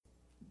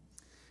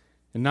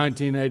In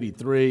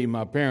 1983,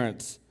 my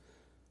parents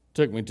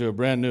took me to a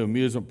brand new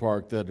amusement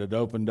park that had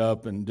opened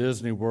up in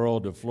Disney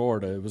World of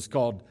Florida. It was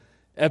called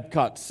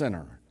Epcot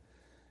Center.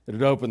 It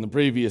had opened the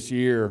previous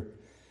year,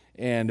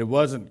 and it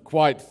wasn't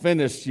quite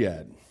finished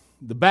yet.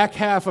 The back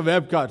half of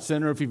Epcot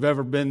Center, if you've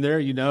ever been there,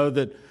 you know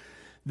that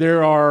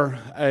there are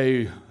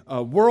a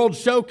world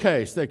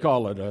showcase, they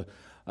call it,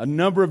 a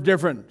number of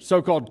different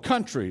so-called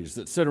countries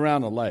that sit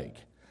around a lake.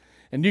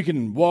 And you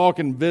can walk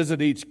and visit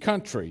each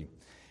country.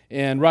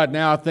 And right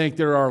now, I think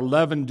there are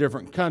 11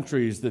 different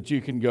countries that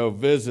you can go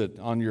visit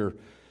on your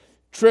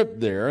trip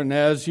there. And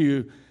as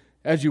you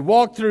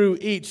walk through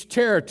each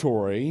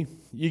territory,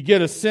 you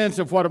get a sense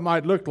of what it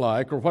might look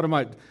like or what it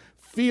might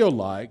feel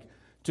like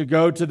to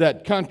go to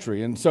that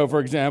country. And so, for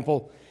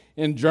example,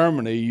 in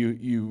Germany,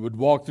 you would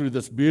walk through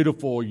this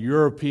beautiful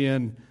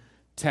European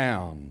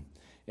town,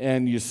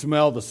 and you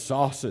smell the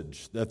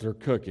sausage that they're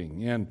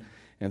cooking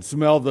and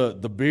smell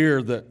the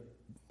beer that,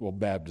 well,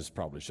 Baptists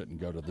probably shouldn't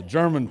go to the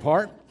German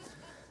part.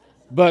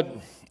 But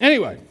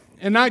anyway,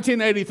 in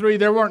 1983,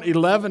 there weren't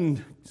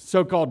 11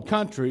 so-called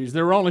countries.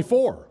 There were only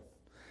 4.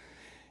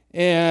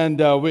 And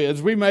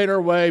as we made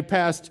our way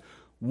past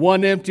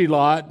one empty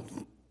lot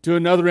to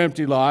another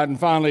empty lot, and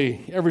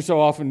finally, every so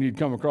often you'd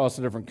come across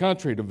a different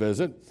country to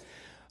visit,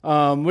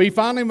 we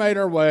finally made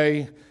our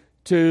way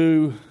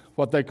to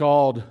what they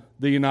called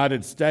the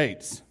United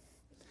States.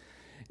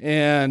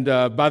 And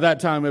by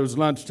that time, it was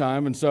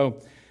lunchtime, and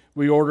so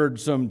we ordered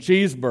some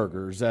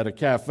cheeseburgers at a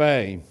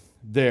cafe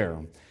there.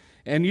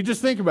 And you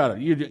just think about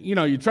it.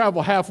 You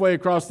travel halfway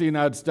across the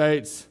United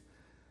States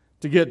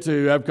to get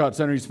to Epcot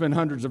Center. You spend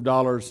hundreds of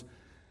dollars,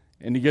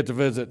 and you get to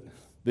visit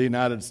the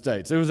United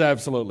States. It was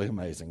absolutely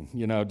amazing,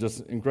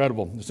 just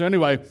incredible. So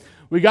anyway,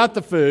 we got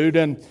the food,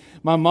 and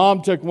my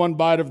mom took one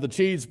bite of the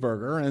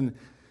cheeseburger, and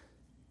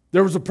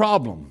there was a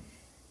problem.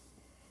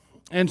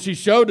 And she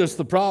showed us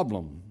the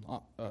problem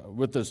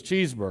with this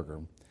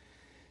cheeseburger.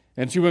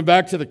 And she went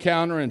back to the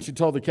counter, and she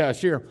told the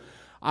cashier,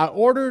 I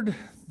ordered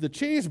the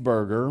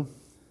cheeseburger,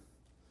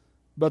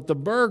 but the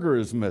burger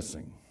is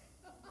missing.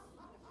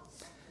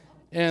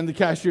 And the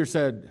cashier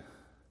said,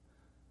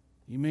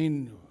 you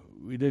mean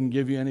we didn't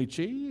give you any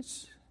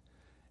cheese?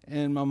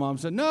 And my mom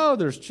said, no,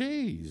 there's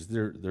cheese.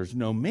 There's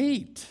no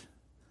meat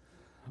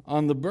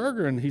on the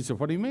burger. And he said,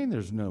 what do you mean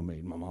there's no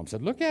meat? My mom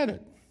said, look at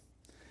it.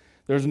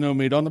 There's no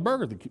meat on the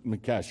burger. The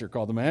cashier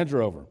called the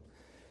manager over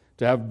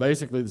to have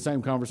basically the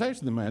same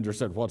conversation. The manager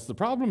said, what's the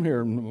problem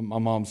here? And my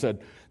mom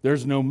said,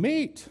 there's no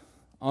meat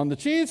on the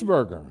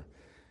cheeseburger.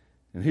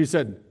 And he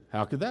said,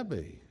 how could that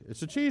be?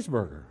 It's a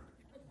cheeseburger.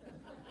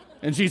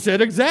 And she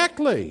said,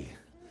 exactly.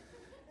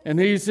 And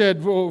he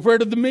said, well, where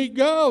did the meat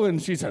go?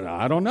 And she said,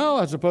 I don't know.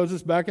 I suppose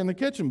it's back in the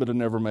kitchen, but it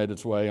never made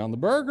its way on the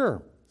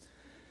burger.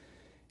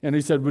 And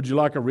he said, would you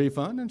like a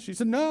refund? And she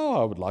said,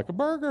 no, I would like a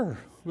burger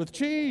with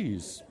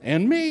cheese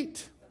and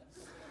meat.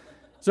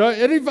 So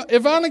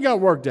it finally got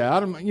worked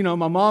out.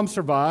 My mom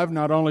survived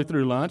not only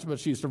through lunch, but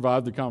she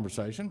survived the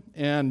conversation.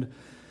 And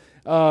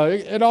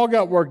it all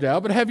got worked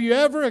out. But have you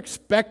ever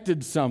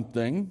expected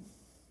something,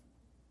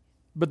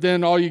 but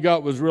then all you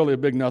got was really a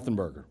big nothing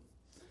burger?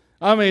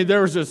 I mean,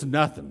 there was just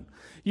nothing.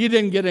 You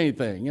didn't get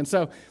anything. And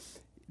so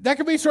that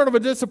could be sort of a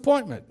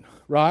disappointment,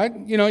 right?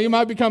 You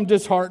might become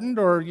disheartened,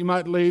 or you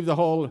might leave the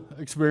whole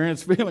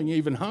experience feeling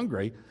even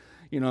hungry,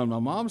 in my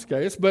mom's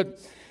case. But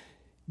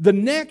the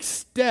next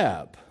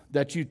step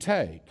that you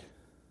take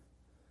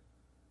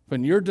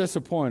when you're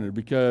disappointed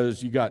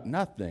because you got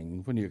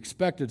nothing, when you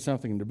expected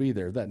something to be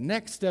there, that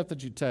next step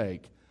that you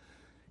take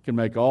can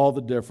make all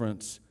the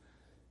difference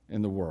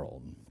in the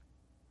world.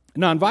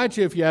 Now, I invite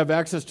you, if you have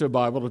access to a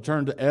Bible, to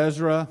turn to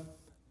Ezra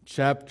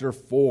chapter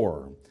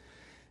 4.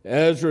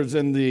 Ezra is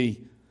in the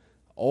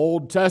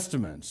Old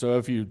Testament. So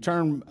if you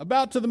turn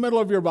about to the middle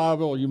of your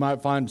Bible, you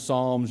might find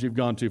Psalms. You've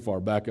gone too far.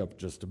 Back up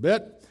just a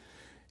bit.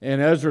 And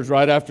Ezra is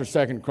right after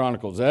 2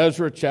 Chronicles.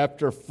 Ezra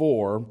chapter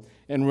 4.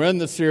 And we're in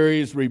the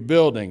series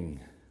Rebuilding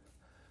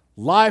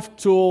Life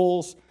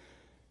Tools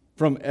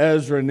from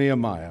Ezra and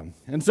Nehemiah.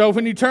 And so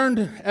as you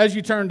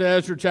turn to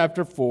Ezra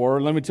chapter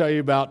 4, let me tell you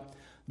about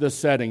the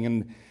setting.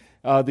 In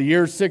the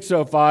year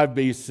 605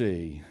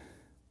 BC,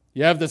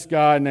 you have this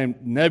guy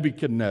named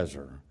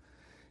Nebuchadnezzar.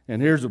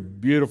 And here's a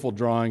beautiful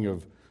drawing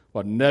of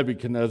what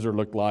Nebuchadnezzar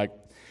looked like.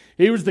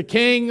 He was the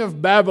king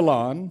of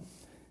Babylon.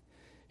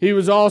 He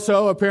was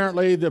also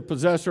apparently the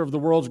possessor of the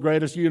world's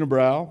greatest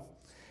unibrow.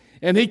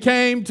 And he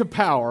came to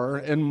power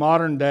in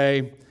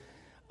modern-day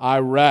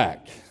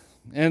Iraq.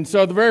 And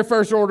so the very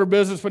first order of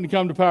business when you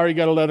come to power, you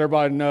got to let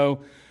everybody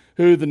know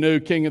who the new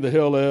king of the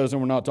hill is.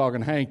 And we're not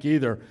talking Hank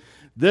either.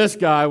 This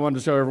guy wanted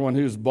to show everyone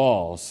who's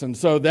boss. And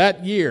so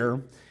that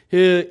year,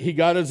 he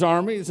got his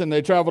armies, and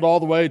they traveled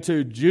all the way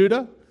to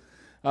Judah,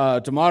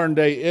 to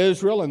modern-day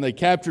Israel, and they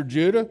captured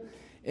Judah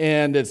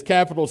and its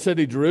capital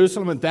city,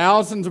 Jerusalem. And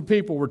thousands of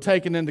people were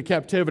taken into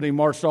captivity,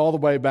 marched all the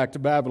way back to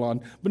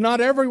Babylon. But not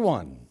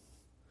everyone.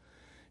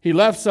 He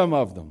left some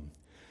of them.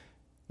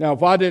 Now,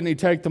 why didn't he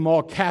take them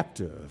all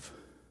captive?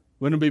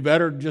 Wouldn't it be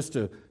better just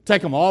to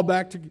take them all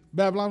back to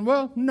Babylon?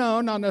 Well, no,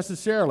 not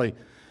necessarily.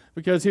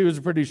 because he was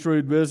a pretty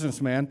shrewd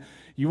businessman.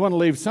 You want to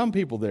leave some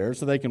people there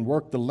so they can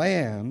work the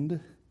land,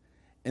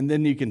 and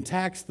then you can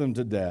tax them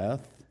to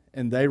death,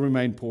 and they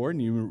remain poor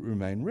and you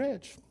remain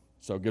rich.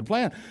 So good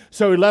plan.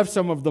 So he left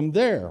some of them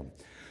there.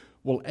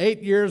 Well,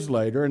 8 years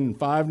later, in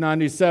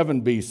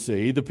 597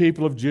 BC, the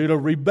people of Judah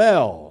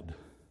rebelled.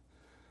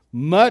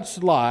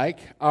 Much like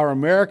our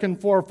American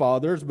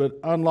forefathers, but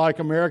unlike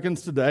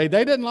Americans today,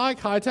 they didn't like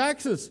high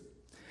taxes.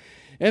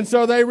 And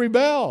so they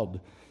rebelled.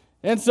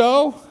 And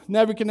so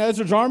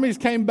Nebuchadnezzar's armies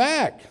came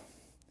back,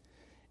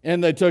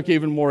 and they took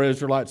even more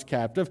Israelites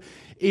captive.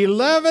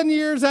 11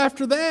 years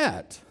after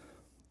that,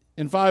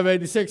 in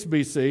 586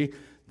 BC,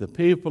 the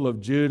people of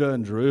Judah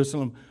and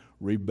Jerusalem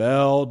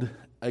rebelled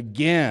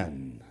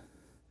again.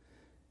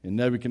 And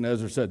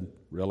Nebuchadnezzar said,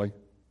 really?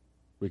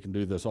 We can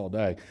do this all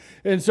day.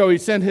 And so he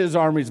sent his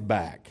armies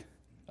back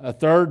a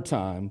third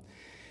time.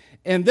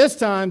 And this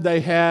time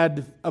they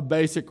had a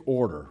basic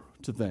order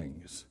to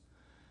things.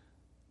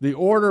 The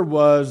order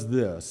was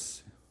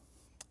this: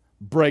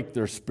 break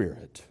their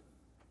spirit.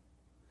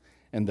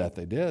 And that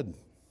they did.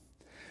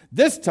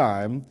 This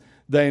time,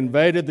 they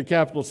invaded the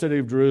capital city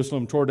of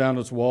Jerusalem, tore down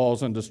its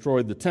walls, and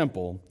destroyed the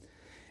temple.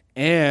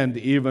 And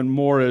even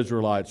more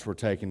Israelites were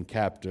taken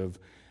captive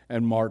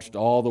and marched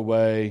all the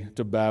way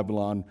to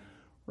Babylon,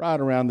 right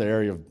around the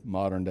area of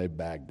modern-day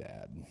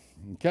Baghdad.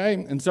 Okay?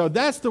 And so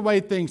that's the way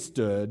things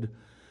stood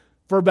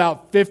for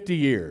about 50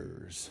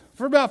 years.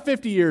 For about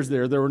 50 years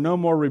there were no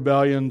more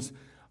rebellions.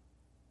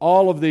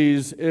 All of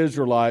these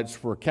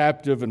Israelites were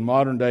captive in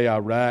modern-day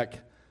Iraq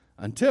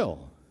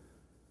until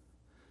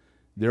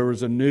there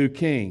was a new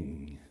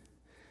king.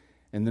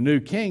 And the new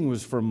king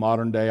was from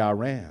modern-day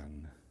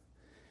Iran.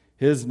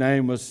 His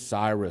name was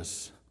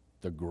Cyrus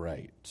the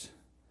Great.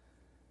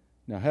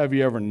 Now, have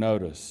you ever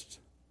noticed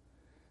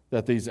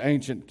that these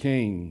ancient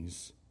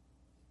kings,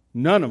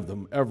 none of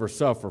them ever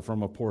suffer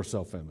from a poor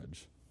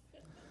self-image?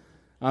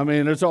 I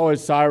mean, it's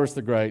always Cyrus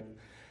the Great,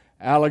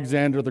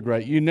 Alexander the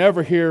Great. You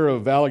never hear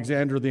of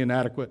Alexander the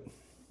Inadequate,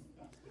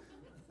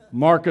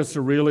 Marcus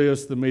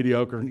Aurelius the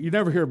Mediocre. You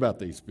never hear about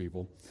these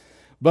people.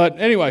 But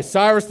anyway,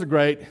 Cyrus the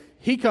Great,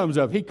 he comes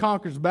up, he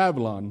conquers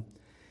Babylon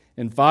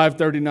in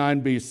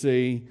 539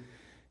 BC,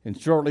 and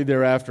shortly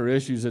thereafter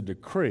issues a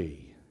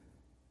decree.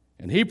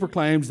 And he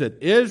proclaims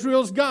that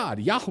Israel's God,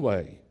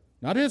 Yahweh,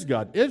 not his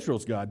God,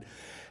 Israel's God,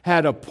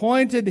 had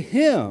appointed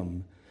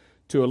him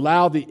to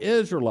allow the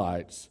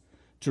Israelites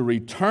to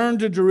return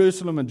to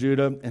Jerusalem and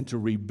Judah and to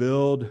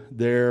rebuild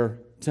their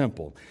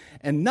temple.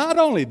 And not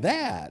only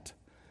that,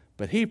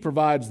 but he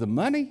provides the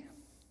money,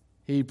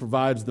 he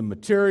provides the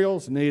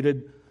materials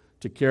needed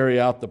to carry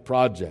out the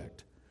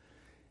project.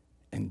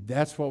 And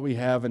that's what we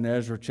have in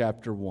Ezra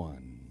chapter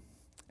 1.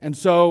 And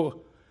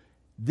so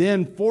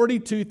then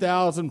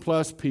 42,000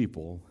 plus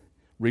people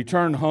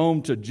return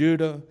home to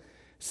Judah.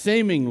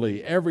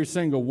 Seemingly every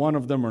single one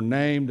of them are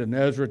named in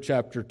Ezra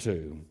chapter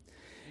 2.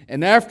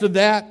 And after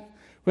that,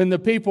 when the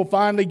people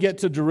finally get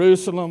to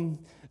Jerusalem,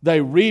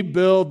 they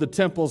rebuild the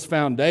temple's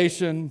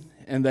foundation,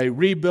 and they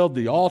rebuild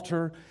the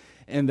altar,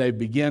 and they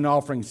begin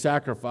offering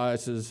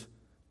sacrifices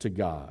to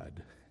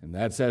God. And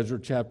that's Ezra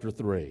chapter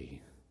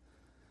 3.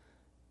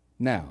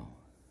 Now,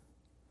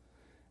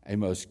 a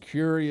most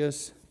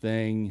curious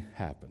thing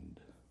happened.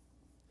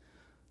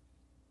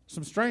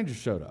 Some strangers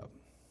showed up.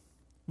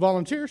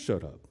 Volunteers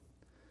showed up.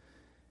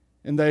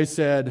 And they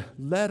said,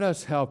 let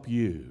us help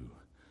you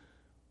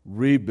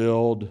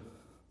rebuild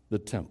the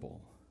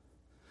temple.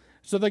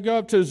 So they go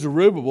up to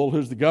Zerubbabel,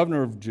 who's the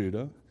governor of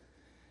Judah,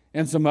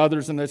 and some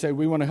others, and they say,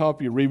 we want to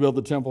help you rebuild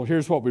the temple.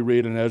 Here's what we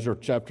read in Ezra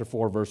chapter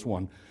 4, verse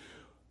 1.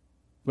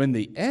 When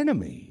the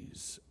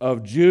enemies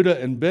of Judah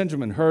and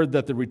Benjamin heard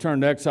that the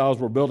returned exiles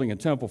were building a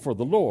temple for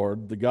the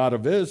Lord, the God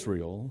of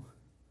Israel,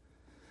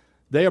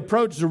 they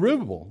approached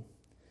Zerubbabel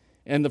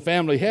and the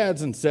family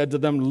heads and said to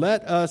them,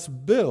 let us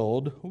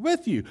build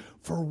with you,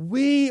 for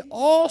we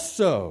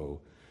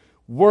also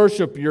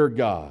worship your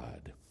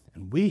God,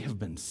 and we have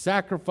been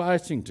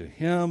sacrificing to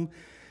him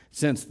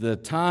since the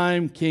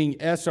time King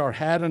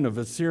Esarhaddon of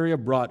Assyria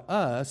brought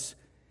us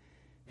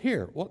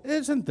here. Well,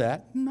 isn't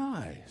that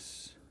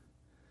nice?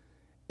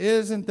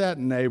 Isn't that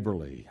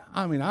neighborly?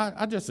 I mean,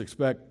 I just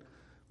expect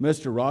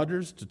Mr.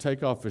 Rogers to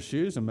take off his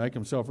shoes and make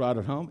himself right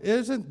at home.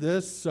 Isn't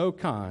this so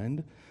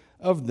kind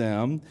of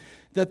them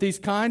that these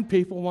kind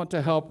people want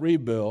to help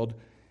rebuild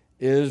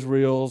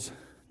Israel's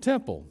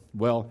temple?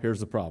 Well, here's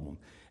the problem.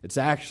 It's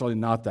actually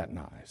not that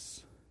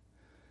nice.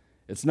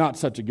 It's not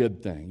such a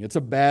good thing. It's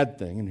a bad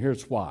thing, and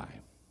here's why.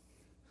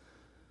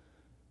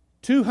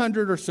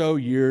 200 or so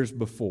years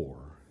before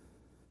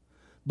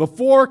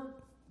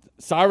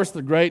Cyrus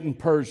the Great in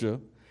Persia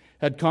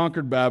had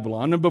conquered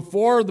Babylon, and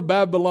before the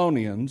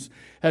Babylonians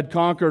had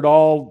conquered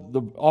all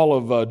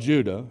of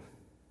Judah,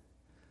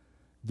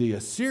 the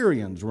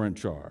Assyrians were in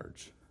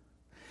charge.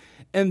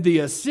 And the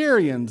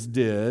Assyrians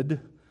did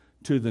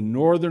to the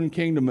northern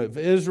kingdom of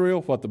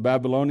Israel what the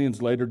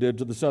Babylonians later did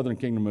to the southern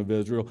kingdom of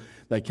Israel.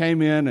 They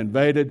came in,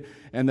 invaded,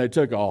 and they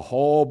took a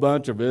whole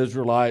bunch of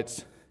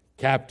Israelites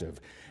captive.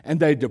 And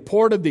they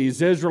deported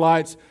these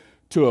Israelites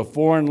to a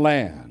foreign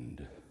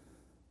land.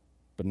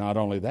 But not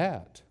only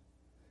that,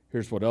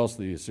 here's what else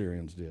the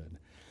Assyrians did.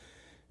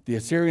 The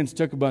Assyrians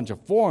took a bunch of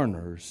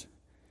foreigners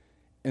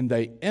and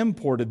they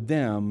imported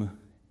them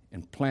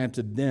and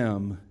planted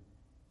them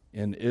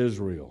in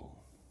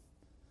Israel.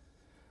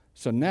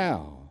 So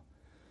now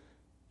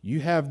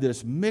you have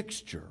this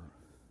mixture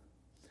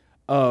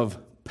of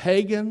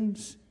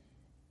pagans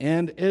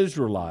and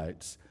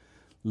Israelites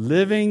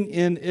living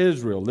in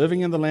Israel,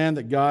 living in the land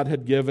that God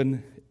had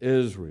given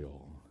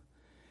Israel.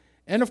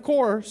 And of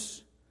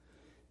course,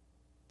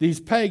 these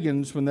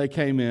pagans, when they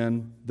came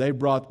in, they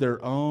brought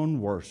their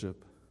own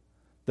worship.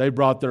 They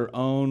brought their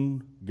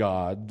own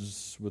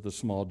gods, with a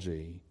small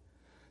g,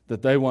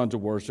 that they wanted to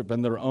worship,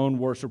 and their own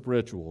worship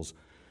rituals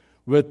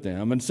with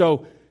them. And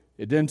so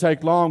it didn't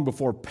take long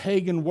before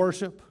pagan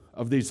worship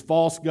of these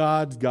false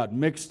gods got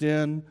mixed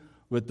in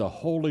with the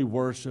holy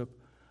worship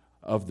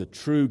of the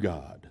true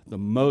God, the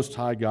Most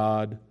High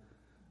God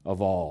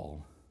of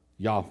all,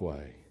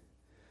 Yahweh.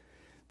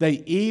 They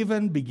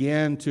even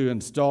began to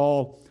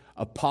install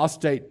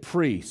apostate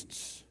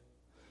priests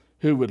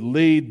who would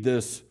lead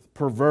this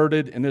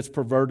perverted, and it's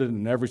perverted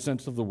in every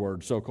sense of the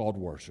word, so-called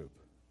worship.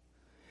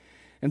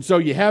 And so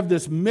you have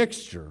this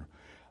mixture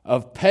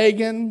of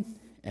pagan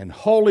and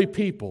holy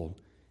people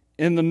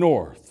in the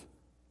north,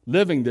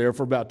 living there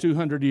for about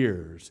 200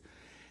 years.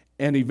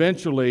 And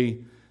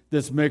eventually,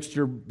 this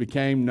mixture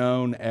became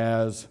known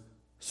as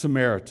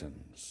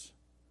Samaritans.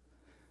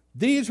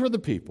 These were the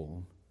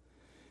people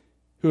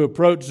who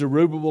approached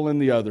Zerubbabel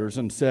and the others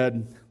and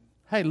said,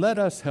 hey, let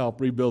us help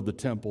rebuild the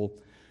temple.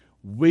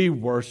 We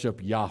worship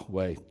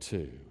Yahweh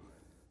too.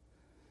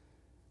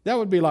 That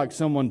would be like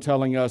someone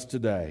telling us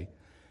today,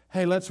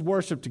 hey, let's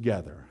worship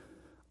together.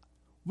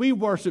 We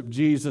worship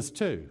Jesus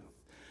too.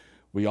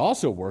 We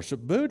also worship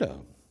Buddha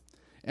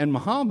and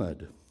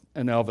Muhammad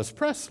and Elvis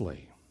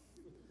Presley.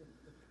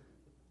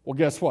 Well,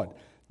 guess what?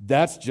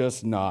 That's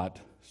just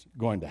not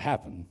going to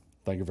happen.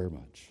 Thank you very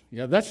much.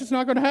 Yeah, that's just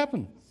not going to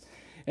happen.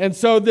 And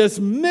so this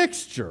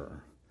mixture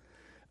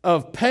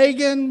of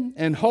pagan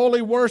and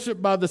holy worship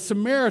by the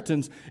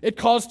Samaritans, it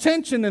caused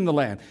tension in the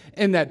land.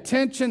 And that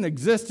tension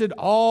existed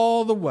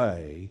all the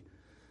way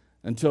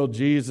until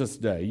Jesus'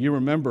 day. You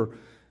remember,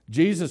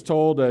 Jesus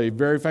told a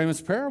very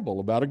famous parable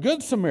about a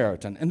good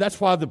Samaritan. And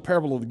that's why the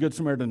parable of the Good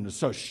Samaritan is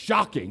so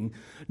shocking.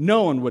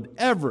 No one would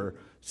ever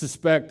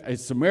suspect a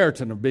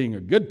Samaritan of being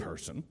a good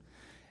person.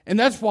 And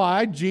that's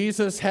why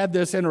Jesus had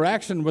this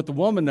interaction with the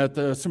woman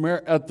in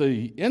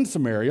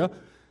Samaria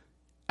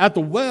at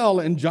the well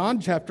in John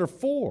chapter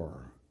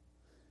 4.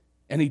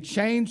 And he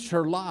changed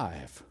her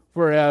life,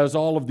 whereas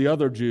all of the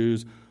other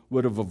Jews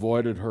would have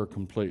avoided her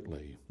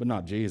completely, but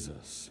not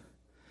Jesus.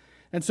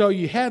 And so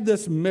you had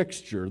this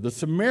mixture. The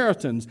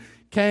Samaritans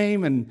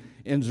came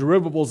in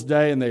Zerubbabel's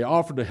day, and they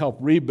offered to help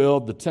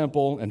rebuild the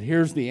temple. And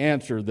here's the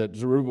answer that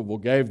Zerubbabel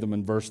gave them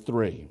in verse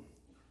 3.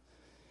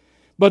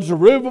 But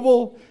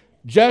Zerubbabel,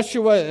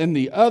 Jeshua, and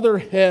the other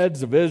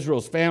heads of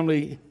Israel's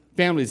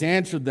families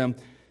answered them,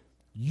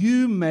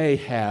 you may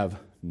have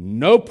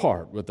no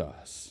part with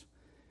us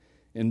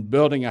in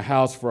building a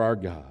house for our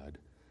God,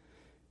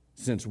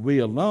 since we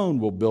alone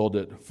will build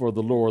it for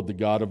the Lord, the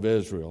God of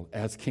Israel,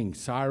 as King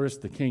Cyrus,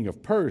 the king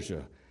of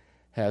Persia,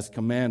 has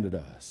commanded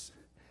us.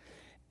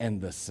 And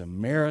the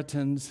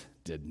Samaritans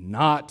did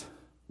not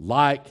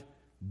like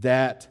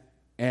that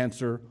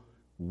answer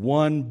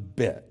one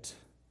bit.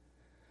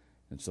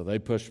 And so they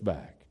pushed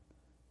back.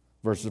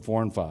 Verses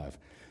 4 and 5.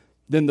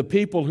 Then the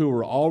people who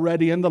were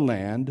already in the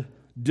land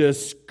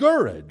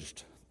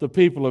discouraged the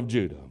people of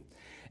Judah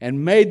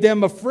and made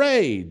them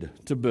afraid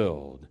to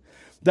build.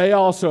 They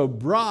also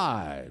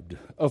bribed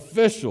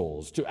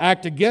officials to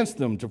act against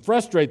them to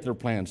frustrate their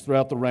plans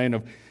throughout the reign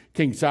of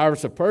King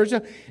Cyrus of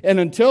Persia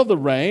and until the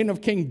reign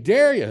of King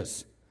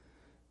Darius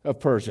of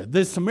Persia.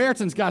 The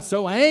Samaritans got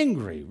so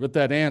angry with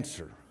that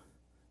answer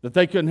that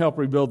they couldn't help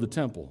rebuild the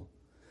temple,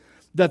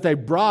 that they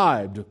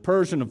bribed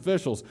Persian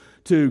officials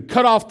to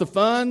cut off the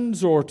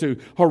funds or to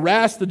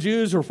harass the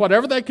Jews or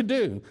whatever they could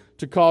do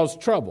to cause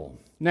trouble.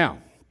 Now,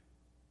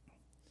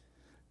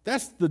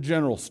 that's the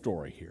general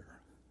story here.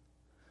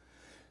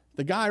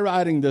 The guy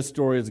writing this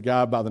story is a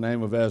guy by the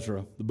name of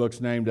Ezra. The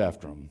book's named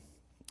after him.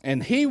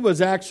 And he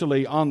was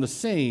actually on the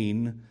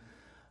scene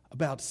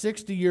about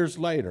 60 years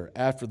later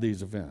after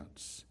these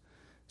events.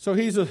 So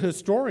he's a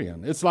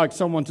historian. It's like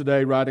someone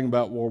today writing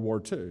about World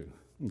War II.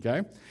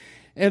 Okay?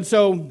 And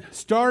so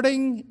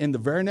starting in the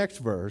very next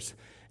verse,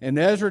 in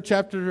Ezra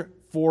chapter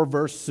 4,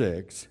 verse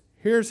 6,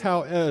 here's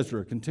how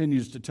Ezra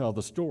continues to tell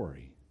the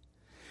story.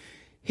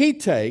 He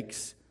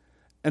takes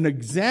an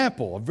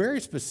example, a very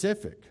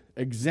specific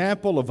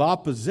example of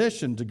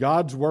opposition to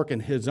God's work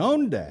in his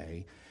own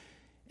day,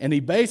 and he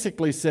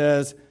basically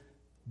says,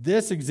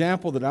 this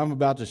example that I'm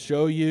about to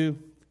show you,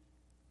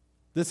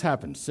 this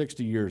happened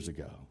 60 years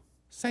ago.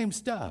 Same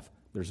stuff.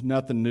 There's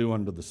nothing new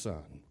under the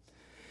sun.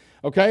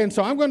 Okay, and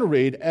so I'm going to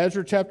read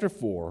Ezra chapter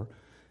 4,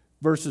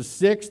 verses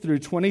 6 through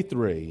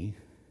 23.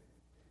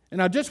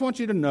 And I just want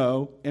you to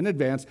know in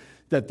advance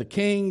that the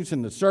kings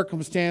and the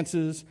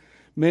circumstances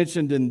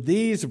mentioned in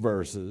these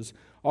verses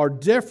are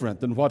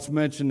different than what's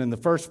mentioned in the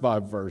first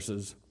 5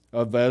 verses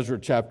of Ezra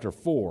chapter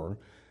 4,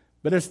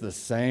 but it's the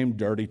same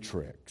dirty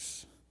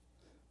tricks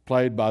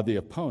played by the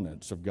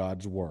opponents of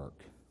God's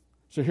work.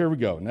 So here we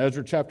go, in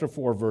Ezra chapter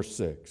 4, verse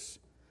 6.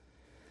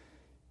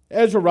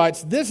 Ezra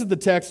writes, "This is the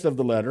text of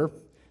the letter.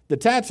 The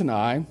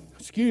Tattenai,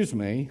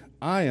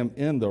 I am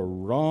in the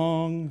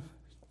wrong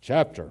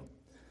chapter."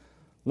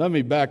 Let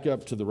me back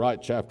up to the right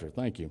chapter.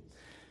 Thank you.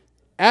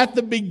 At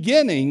the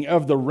beginning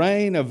of the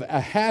reign of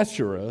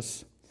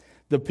Ahasuerus,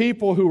 the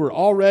people who were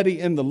already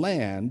in the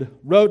land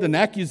wrote an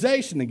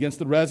accusation against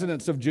the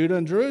residents of Judah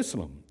and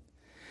Jerusalem.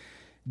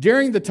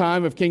 During the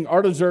time of King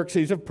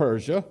Artaxerxes of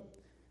Persia,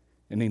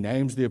 and he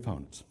names the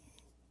opponents,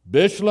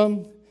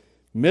 Bishlam,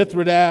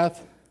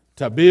 Mithridath,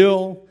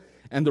 Tabeel,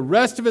 and the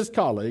rest of his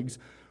colleagues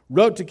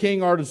wrote to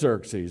King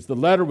Artaxerxes. The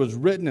letter was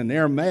written in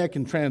Aramaic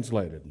and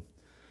translated.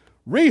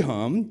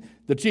 Rehum,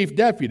 the chief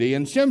deputy,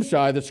 and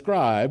Shimshai, the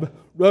scribe,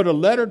 wrote a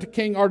letter to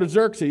King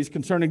Artaxerxes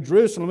concerning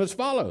Jerusalem as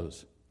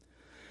follows.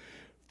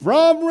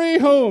 From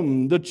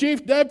Rehum, the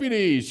chief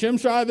deputy,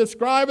 Shimshai, the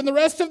scribe, and the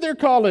rest of their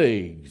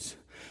colleagues,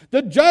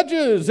 the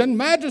judges and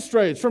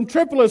magistrates from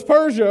Tripolis,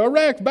 Persia,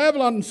 Erech,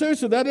 Babylon, and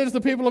Susa, that is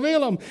the people of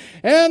Elam,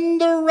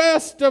 and the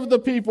rest of the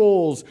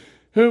peoples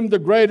whom the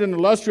great and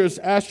illustrious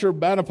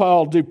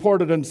Ashurbanipal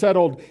deported and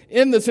settled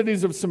in the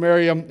cities of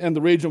Samaria and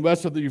the region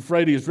west of the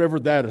Euphrates River.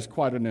 That is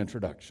quite an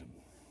introduction.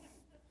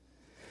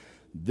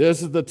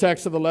 This is the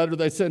text of the letter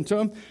they sent to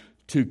him.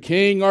 To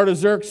King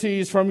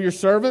Artaxerxes from your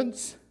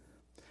servants,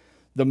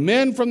 the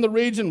men from the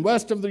region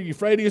west of the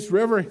Euphrates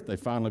River, they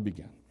finally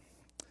begin.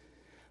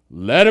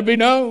 Let it be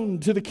known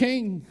to the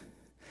king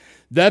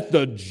that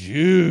the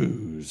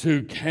Jews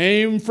who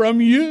came from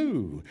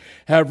you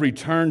have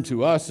returned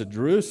to us at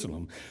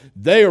Jerusalem.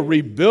 They are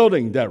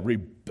rebuilding that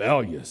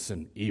rebellious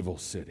and evil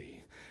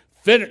city,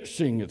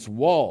 finishing its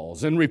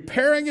walls and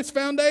repairing its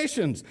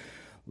foundations.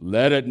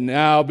 Let it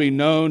now be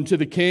known to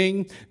the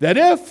king that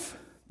if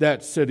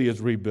that city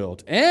is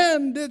rebuilt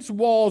and its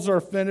walls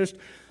are finished,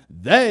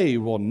 they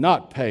will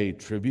not pay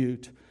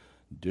tribute,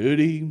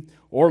 duty,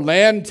 or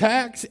land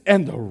tax,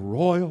 and the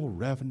royal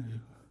revenue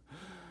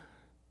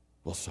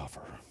will suffer.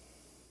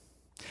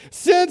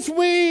 Since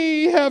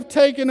we have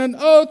taken an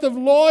oath of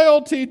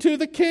loyalty to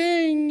the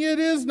king, it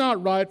is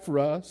not right for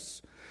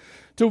us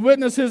to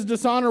witness his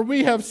dishonor.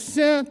 We have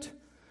sent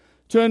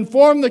to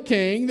inform the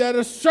king that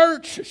a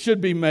search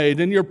should be made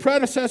in your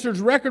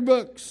predecessors' record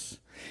books.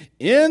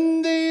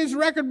 In these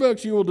record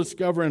books you will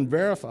discover and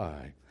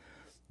verify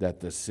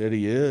that the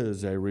city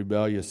is a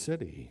rebellious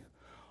city,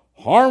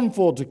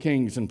 harmful to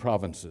kings and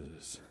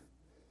provinces.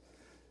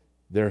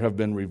 There have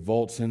been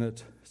revolts in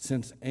it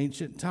since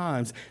ancient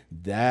times.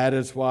 That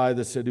is why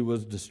the city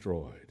was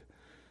destroyed.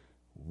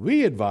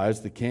 We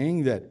advise the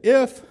king that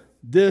if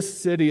this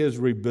city is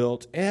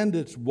rebuilt and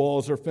its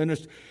walls are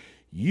finished,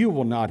 you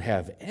will not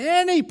have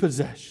any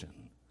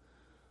possession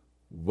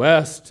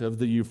west of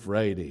the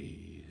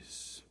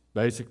Euphrates.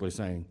 Basically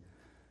saying,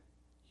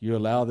 you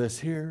allow this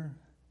here,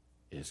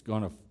 it's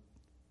going to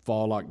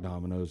fall like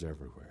dominoes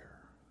everywhere.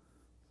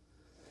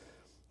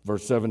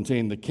 Verse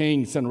 17, the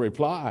king sent a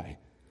reply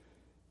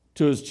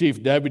to his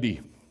chief deputy,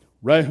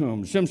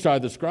 Rehum, Shimshai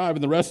the scribe,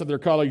 and the rest of their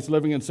colleagues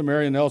living in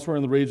Samaria and elsewhere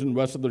in the region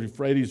west of the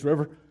Euphrates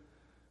River.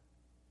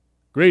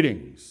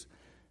 Greetings.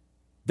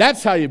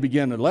 That's how you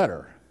begin a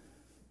letter,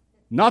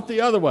 not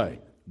the other way.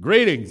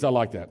 Greetings, I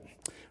like that.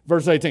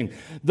 Verse 18,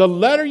 the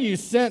letter you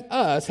sent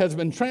us has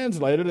been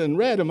translated and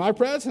read in my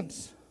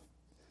presence.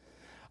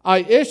 I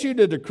issued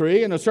a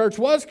decree and a search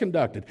was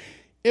conducted.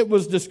 It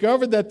was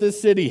discovered that this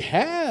city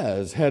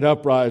has had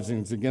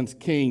uprisings against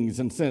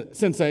kings and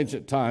since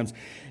ancient times,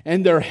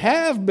 and there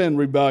have been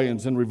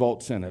rebellions and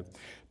revolts in it.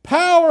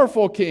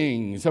 Powerful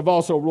kings have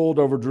also ruled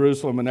over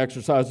Jerusalem and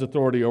exercised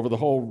authority over the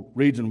whole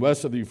region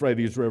west of the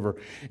Euphrates River,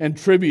 and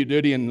tribute,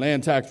 duty, and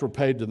land tax were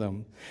paid to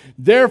them.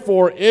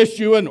 Therefore,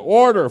 issue an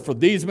order for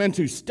these men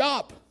to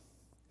stop,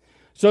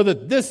 so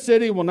that this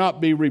city will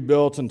not be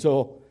rebuilt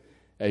until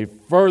a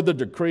further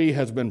decree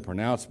has been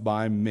pronounced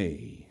by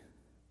me.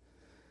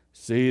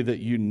 See that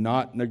you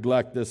not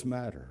neglect this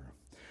matter.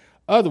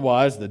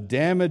 Otherwise, the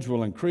damage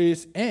will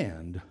increase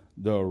and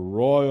the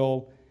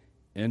royal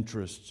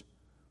interests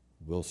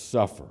will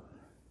suffer.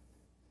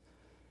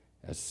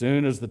 As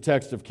soon as the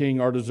text of King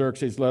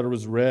Artaxerxes' letter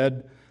was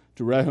read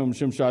to Rehum,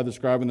 Shimshai the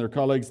scribe, and their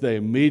colleagues, they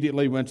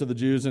immediately went to the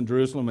Jews in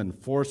Jerusalem and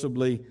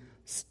forcibly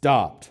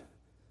stopped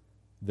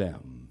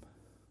them.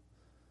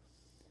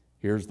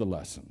 Here's the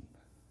lesson.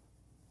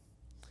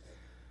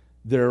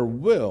 There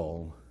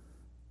will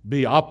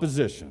be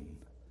opposition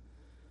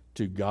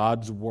to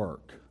God's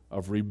work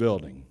of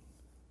rebuilding.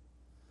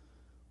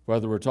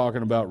 Whether we're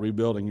talking about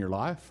rebuilding your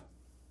life,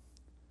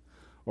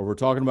 or we're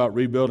talking about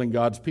rebuilding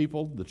God's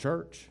people, the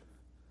church,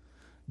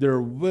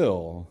 there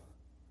will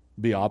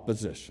be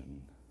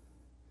opposition.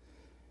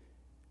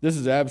 This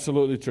is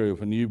absolutely true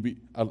when you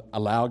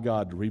allow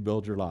God to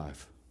rebuild your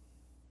life.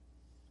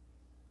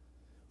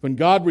 When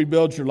God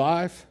rebuilds your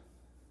life,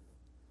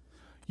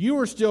 you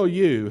are still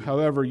you,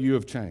 however you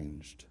have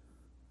changed.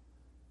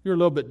 You're a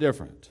little bit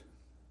different.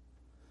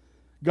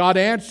 God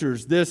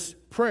answers this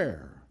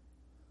prayer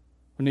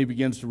when He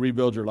begins to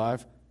rebuild your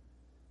life.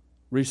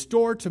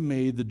 Restore to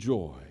me the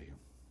joy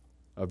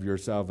of your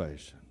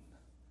salvation.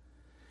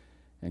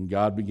 And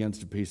God begins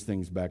to piece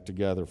things back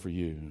together for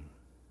you.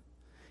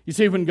 You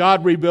see, when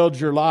God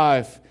rebuilds your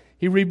life,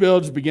 He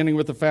rebuilds beginning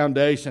with the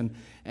foundation,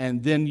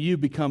 and then you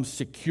become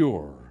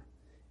secure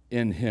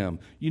in Him.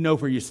 You know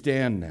where you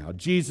stand now.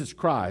 Jesus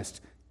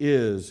Christ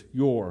is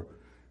your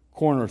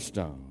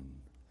cornerstone.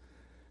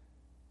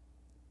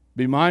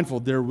 Be mindful,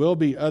 there will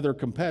be other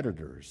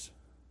competitors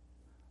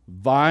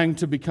vying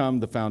to become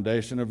the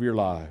foundation of your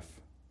life.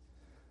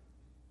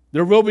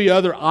 There will be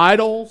other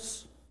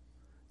idols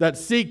that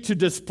seek to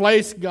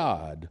displace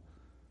God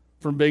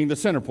from being the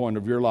center point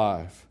of your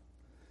life.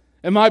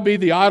 It might be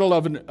the idol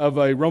of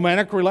a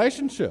romantic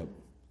relationship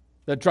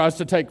that tries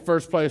to take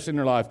first place in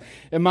your life.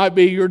 It might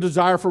be your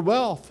desire for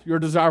wealth, your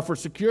desire for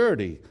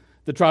security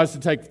that tries to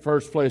take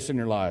first place in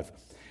your life.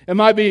 It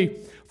might be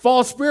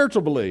false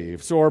spiritual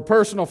beliefs or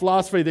personal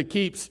philosophy that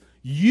keeps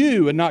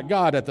you and not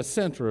God at the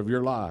center of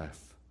your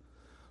life.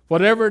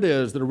 Whatever it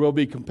is, there will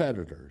be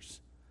competitors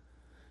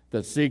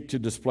that seek to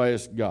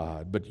displace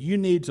God. But you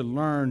need to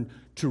learn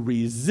to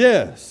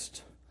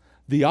resist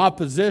the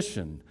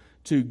opposition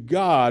to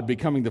God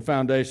becoming the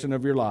foundation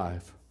of your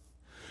life.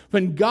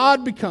 When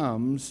God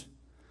becomes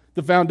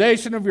the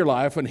foundation of your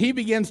life, when He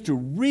begins to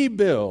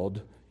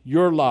rebuild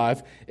your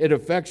life, it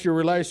affects your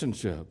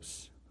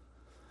relationships.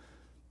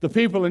 The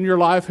people in your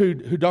life who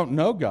don't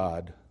know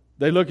God,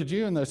 they look at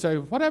you and they say,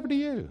 "What happened to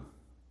you?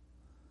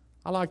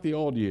 I like the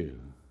old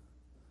you.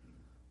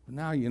 But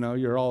now,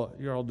 you're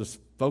all just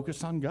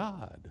focused on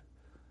God."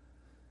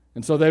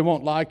 And so they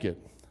won't like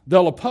it.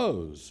 They'll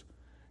oppose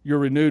your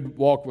renewed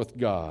walk with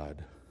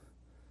God.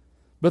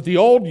 But the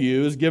old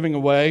you is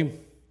giving way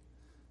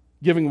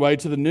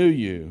to the new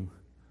you.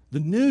 The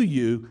new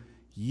you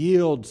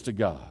yields to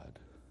God.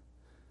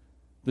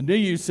 The new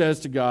you says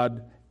to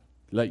God,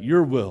 "Let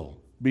your will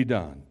be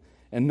done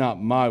and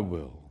not my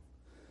will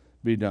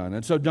be done."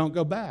 And so don't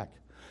go back.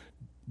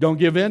 Don't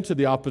give in to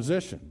the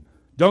opposition.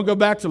 Don't go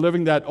back to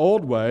living that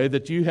old way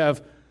that you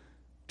have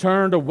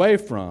turned away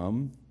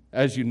from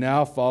as you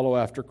now follow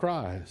after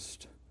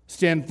Christ.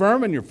 Stand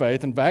firm in your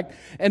faith, in fact,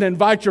 and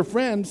invite your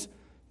friends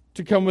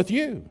to come with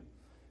you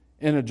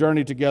in a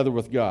journey together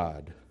with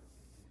God.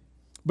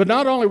 But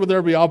not only will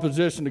there be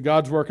opposition to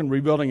God's work in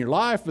rebuilding your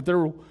life, but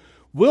there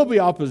will be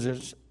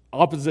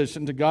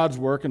opposition to God's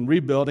work in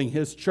rebuilding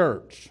His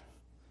church.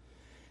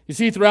 You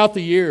see, throughout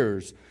the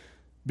years,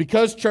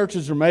 because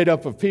churches are made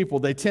up of people,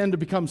 they tend to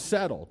become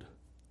settled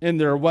in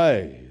their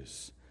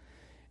ways.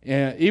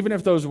 And even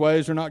if those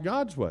ways are not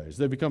God's ways,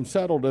 they become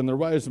settled in their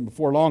ways, and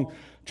before long,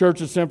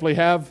 churches simply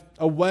have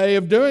a way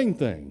of doing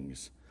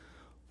things.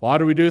 Why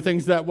do we do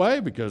things that way?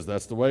 Because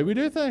that's the way we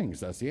do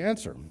things. That's the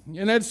answer.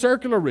 And it's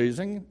circular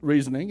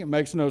reasoning. It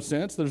makes no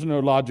sense. There's no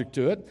logic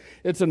to it.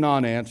 It's a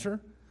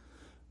non-answer.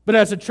 But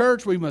as a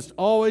church, we must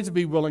always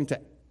be willing to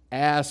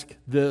ask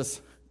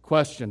this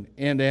question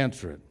and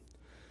answer it.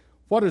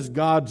 What is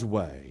God's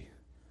way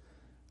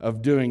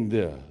of doing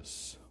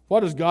this?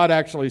 What has God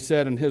actually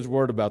said in His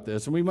Word about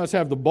this? And we must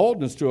have the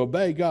boldness to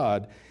obey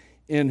God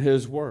in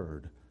His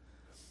Word.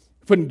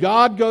 When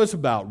God goes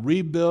about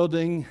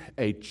rebuilding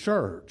a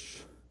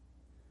church,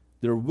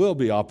 there will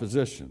be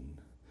opposition.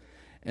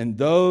 And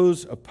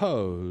those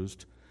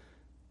opposed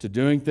to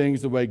doing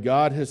things the way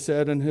God has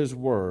said in His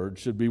Word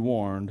should be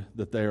warned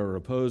that they are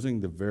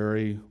opposing the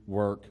very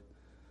work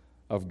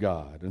of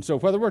God. And so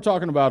whether we're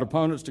talking about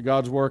opponents to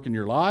God's work in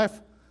your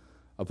life,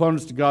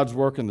 opponents to God's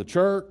work in the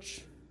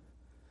church,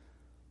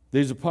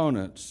 these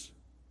opponents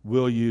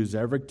will use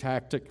every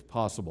tactic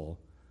possible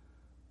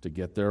to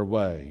get their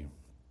way.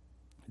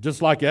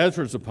 Just like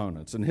Ezra's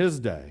opponents in his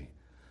day,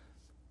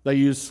 they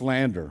used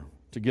slander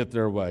to get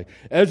their way.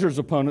 Ezra's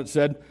opponent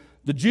said,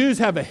 "The Jews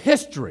have a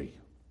history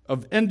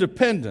of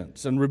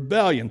independence and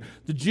rebellion.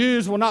 The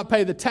Jews will not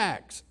pay the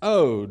tax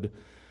owed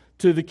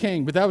to the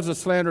king." But that was a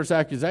slanderous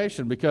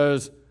accusation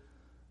because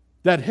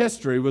that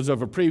history was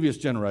of a previous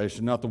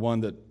generation, not the one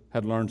that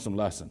had learned some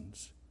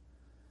lessons.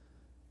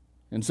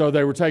 And so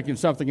they were taking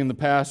something in the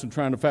past and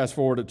trying to fast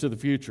forward it to the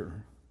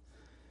future.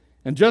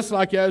 And just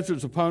like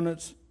Ezra's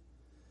opponents,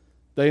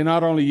 they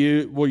not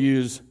only will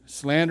use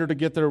slander to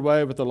get their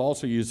way, but they'll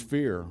also use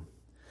fear.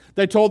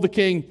 They told the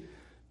king,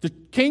 the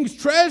king's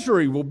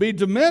treasury will be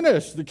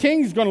diminished. The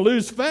king's going to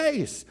lose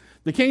face.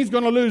 The king's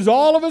going to lose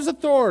all of his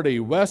authority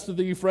west of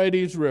the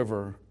Euphrates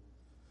River.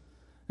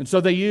 And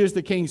so they used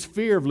the king's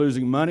fear of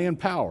losing money and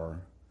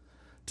power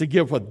to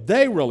get what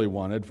they really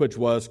wanted, which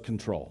was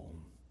control.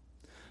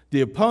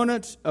 The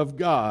opponents of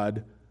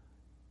God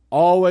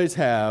always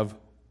have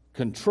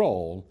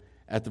control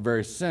at the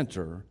very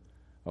center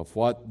of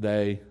what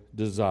they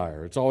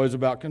desire. It's always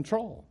about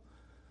control.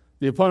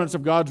 The opponents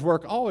of God's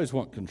work always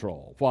want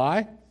control.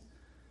 Why?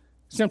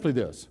 Simply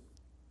this.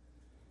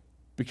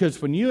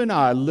 Because when you and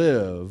I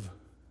live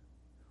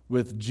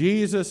with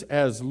Jesus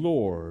as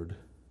Lord,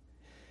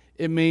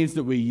 it means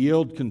that we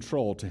yield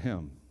control to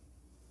Him.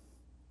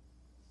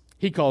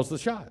 He calls the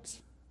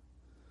shots.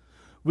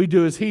 we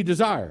do as He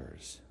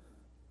desires,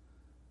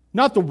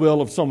 not the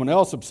will of someone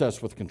else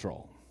obsessed with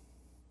control.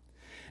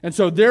 And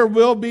so there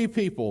will be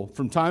people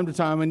from time to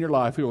time in your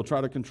life who will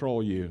try to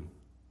control you.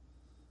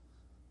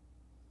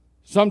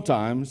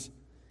 Sometimes,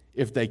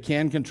 if they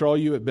can control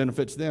you, it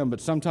benefits them. But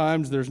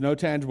sometimes there's no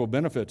tangible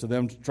benefit to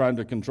them trying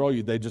to control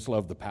you. They just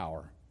love the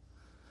power.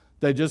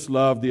 They just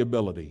love the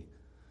ability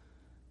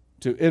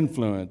to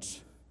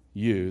influence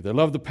you. They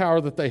love the power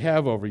that they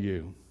have over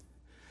you.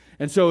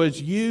 And so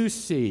as you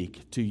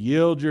seek to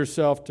yield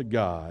yourself to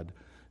God,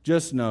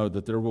 just know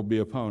that there will be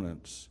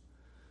opponents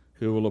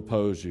who will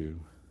oppose you.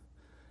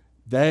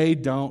 They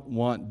don't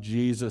want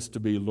Jesus to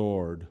be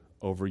Lord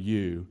over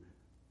you.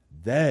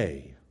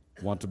 They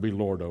want to be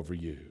Lord over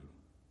you.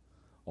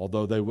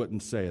 Although they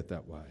wouldn't say it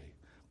that way.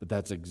 But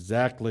that's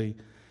exactly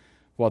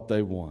what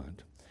they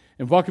want.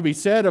 And what can be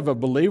said of a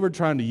believer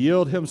trying to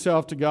yield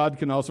himself to God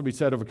can also be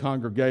said of a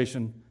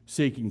congregation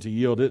seeking to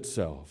yield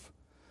itself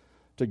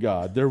to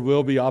God. There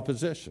will be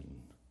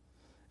opposition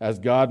as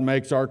God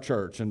makes our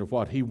church into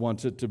what He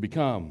wants it to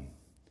become.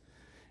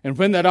 And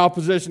when that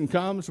opposition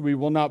comes, we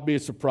will not be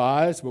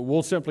surprised, but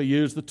we'll simply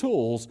use the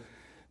tools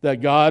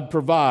that God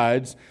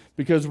provides,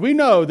 because we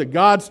know that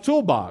God's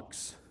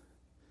toolbox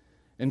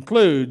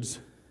includes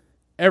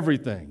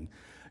everything.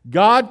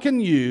 God can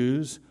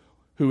use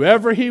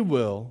whoever He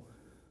will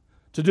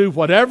to do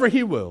whatever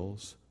He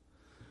wills,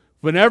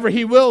 whenever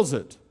He wills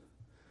it,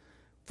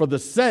 for the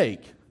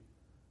sake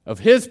of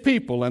His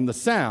people and the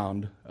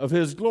sound of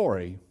His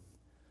glory.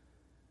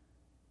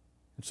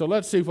 So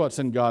let's see what's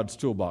in God's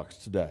toolbox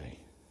today.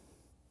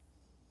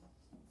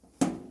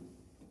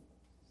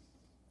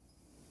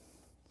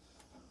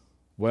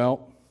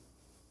 Well,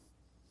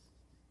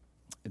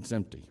 it's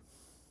empty.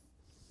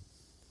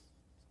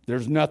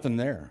 There's nothing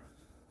there.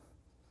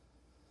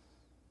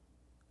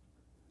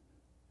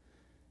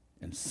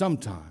 And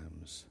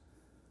sometimes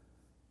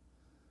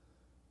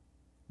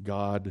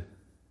God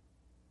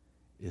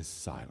is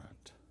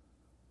silent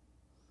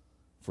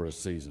for a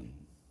season.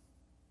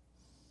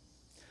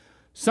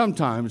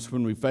 Sometimes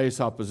when we face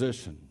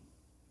opposition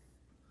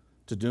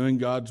to doing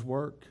God's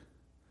work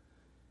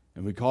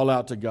and we call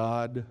out to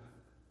God,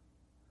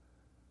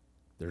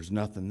 there's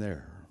nothing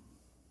there.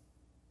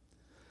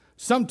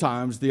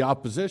 Sometimes the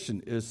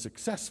opposition is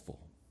successful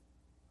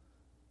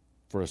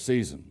for a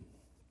season.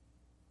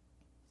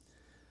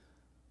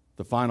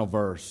 The final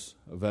verse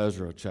of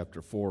Ezra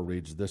chapter 4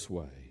 reads this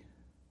way.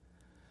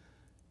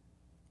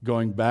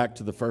 Going back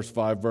to the first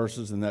 5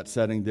 verses in that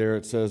setting there,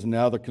 it says,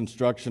 "Now the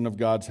construction of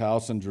God's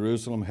house in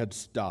Jerusalem had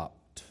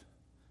stopped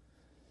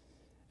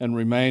and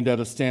remained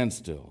at a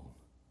standstill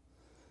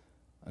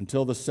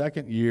until the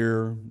 2nd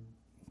year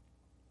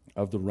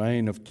of the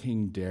reign of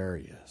King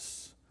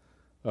Darius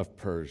of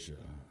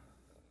Persia."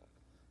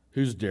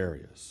 Who's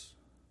Darius?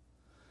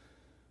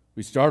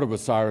 We started with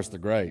Cyrus the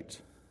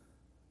Great.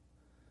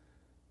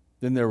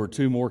 Then there were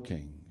 2 more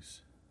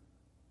kings.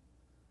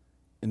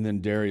 And then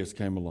Darius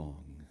came along.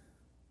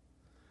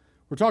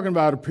 We're talking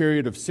about a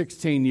period of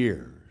 16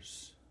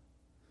 years.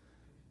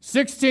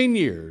 16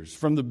 years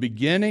from the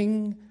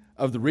beginning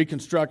of the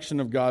reconstruction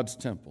of God's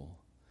temple.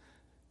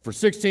 For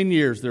 16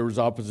 years there was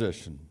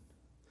opposition.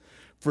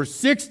 For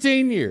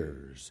 16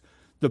 years,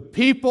 the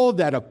people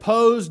that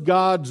opposed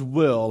God's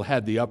will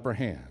had the upper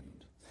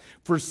hand.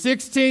 For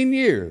 16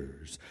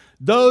 years,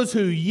 those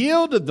who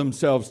yielded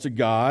themselves to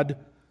God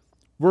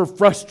were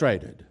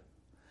frustrated.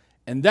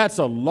 And that's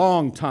a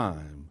long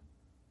time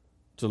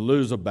to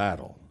lose a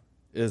battle,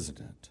 isn't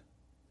it?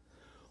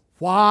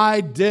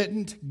 Why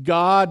didn't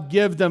God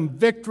give them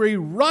victory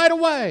right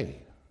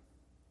away?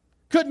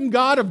 Couldn't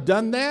God have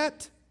done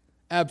that?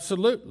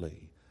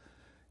 Absolutely.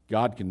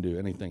 God can do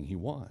anything He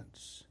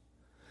wants.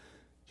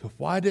 So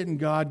why didn't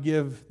God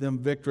give them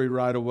victory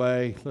right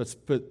away? Let's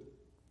put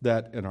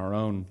that in our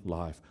own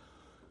life.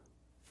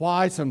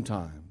 Why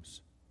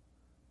sometimes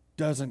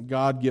doesn't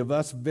God give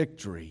us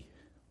victory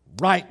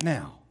right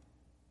now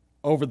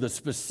over the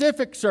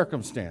specific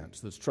circumstance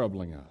that's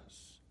troubling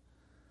us?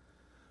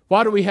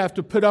 Why do we have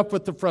to put up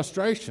with the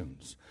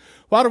frustrations?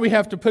 Why do we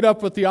have to put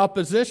up with the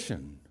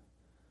opposition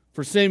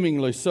for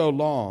seemingly so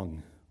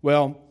long?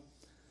 Well,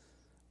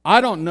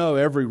 I don't know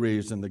every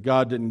reason that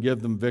God didn't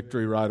give them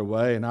victory right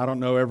away, and I don't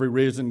know every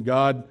reason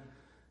God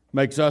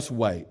makes us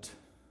wait.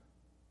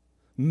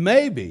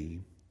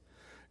 Maybe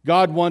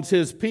God wants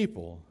His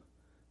people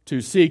to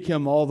seek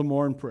Him all the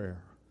more in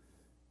prayer.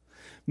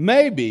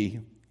 Maybe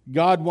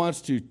God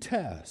wants to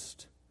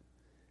test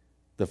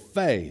the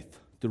faith,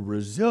 the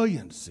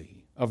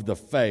resiliency of the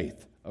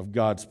faith of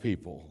God's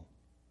people.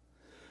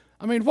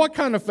 I mean, what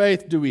kind of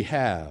faith do we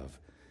have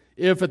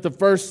if at the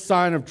first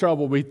sign of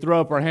trouble we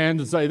throw up our hands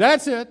and say,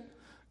 "That's it.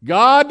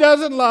 God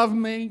doesn't love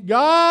me.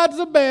 God's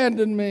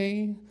abandoned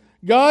me.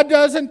 God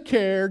doesn't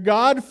care.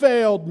 God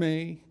failed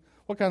me"?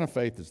 What kind of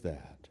faith is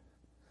that?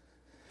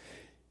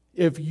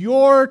 If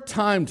your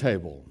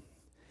timetable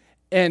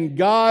and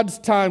God's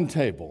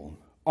timetable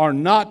are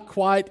not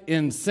quite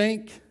in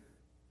sync,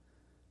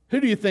 who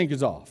do you think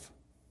is off?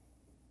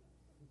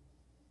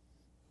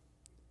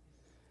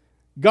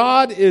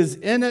 God is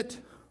in it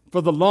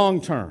for the long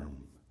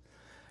term.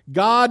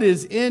 God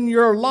is in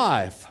your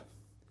life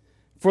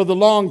for the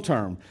long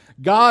term.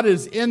 God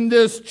is in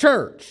this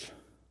church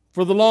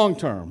for the long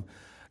term.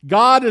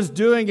 God is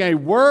doing a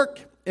work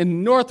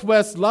in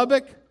Northwest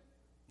Lubbock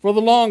for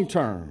the long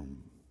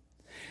term.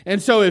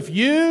 And so if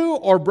you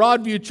or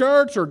Broadview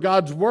Church or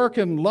God's work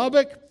in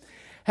Lubbock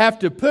have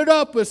to put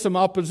up with some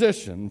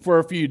opposition for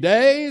a few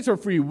days or a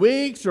few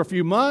weeks or a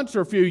few months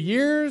or a few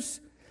years,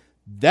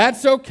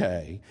 that's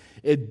okay.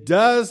 It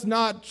does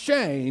not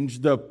change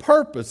the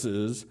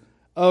purposes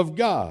of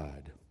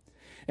God.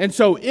 And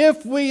so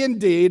if we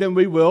indeed, and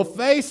we will,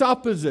 face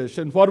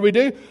opposition, what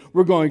do?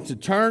 We're going to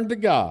turn to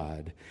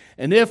God.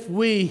 And if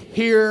we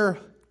hear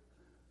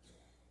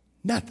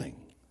nothing,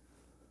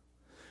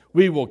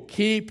 we will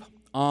keep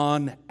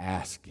on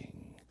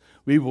asking.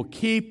 We will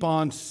keep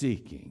on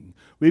seeking.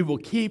 We will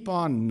keep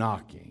on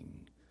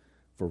knocking.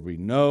 For we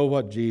know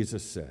what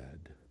Jesus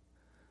said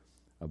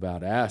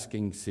about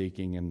asking,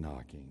 seeking, and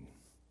knocking.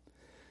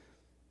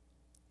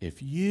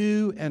 If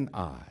you and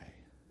I,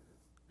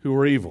 who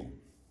are evil,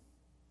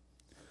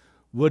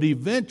 would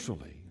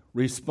eventually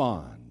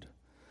respond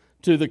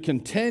to the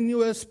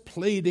continuous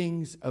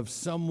pleadings of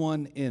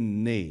someone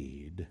in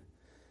need,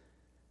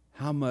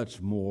 how much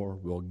more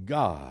will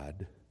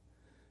God,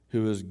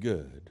 who is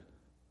good,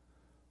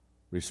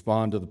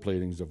 respond to the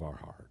pleadings of our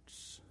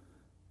hearts?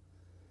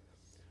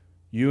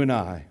 You and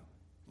I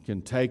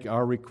can take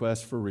our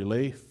request for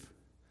relief.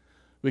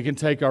 We can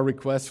take our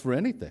request for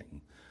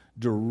anything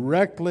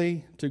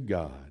directly to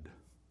God.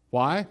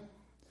 Why?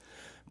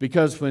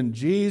 Because when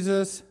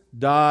Jesus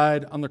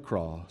died on the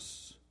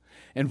cross,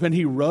 and when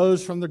he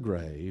rose from the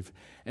grave,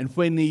 and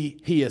when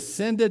he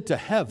ascended to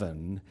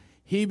heaven,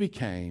 he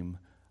became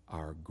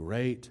our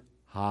great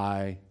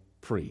high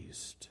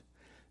priest.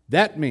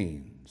 That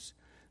means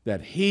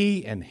that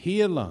he and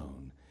he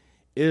alone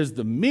is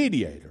the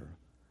mediator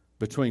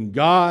between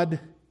God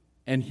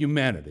and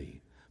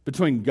humanity,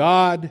 between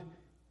God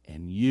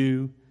and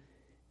you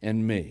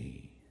and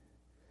me.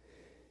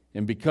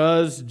 And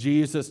because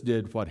Jesus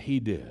did what he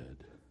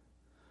did,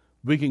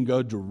 we can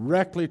go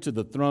directly to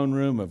the throne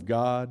room of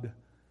God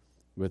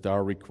with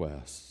our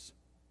requests,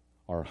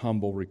 our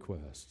humble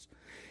requests.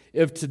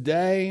 If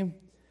today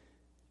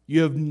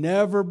you have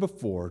never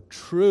before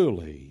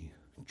truly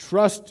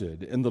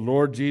trusted in the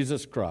Lord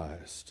Jesus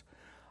Christ,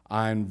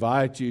 I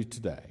invite you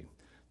today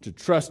to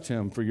trust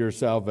him for your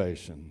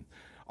salvation.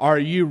 Are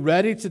you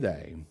ready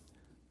today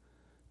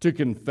to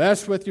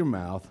confess with your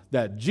mouth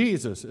that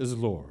Jesus is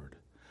Lord?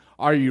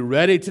 Are you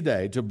ready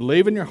today to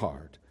believe in your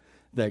heart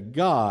that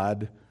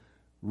God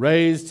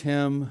raised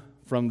him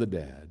from the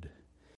dead?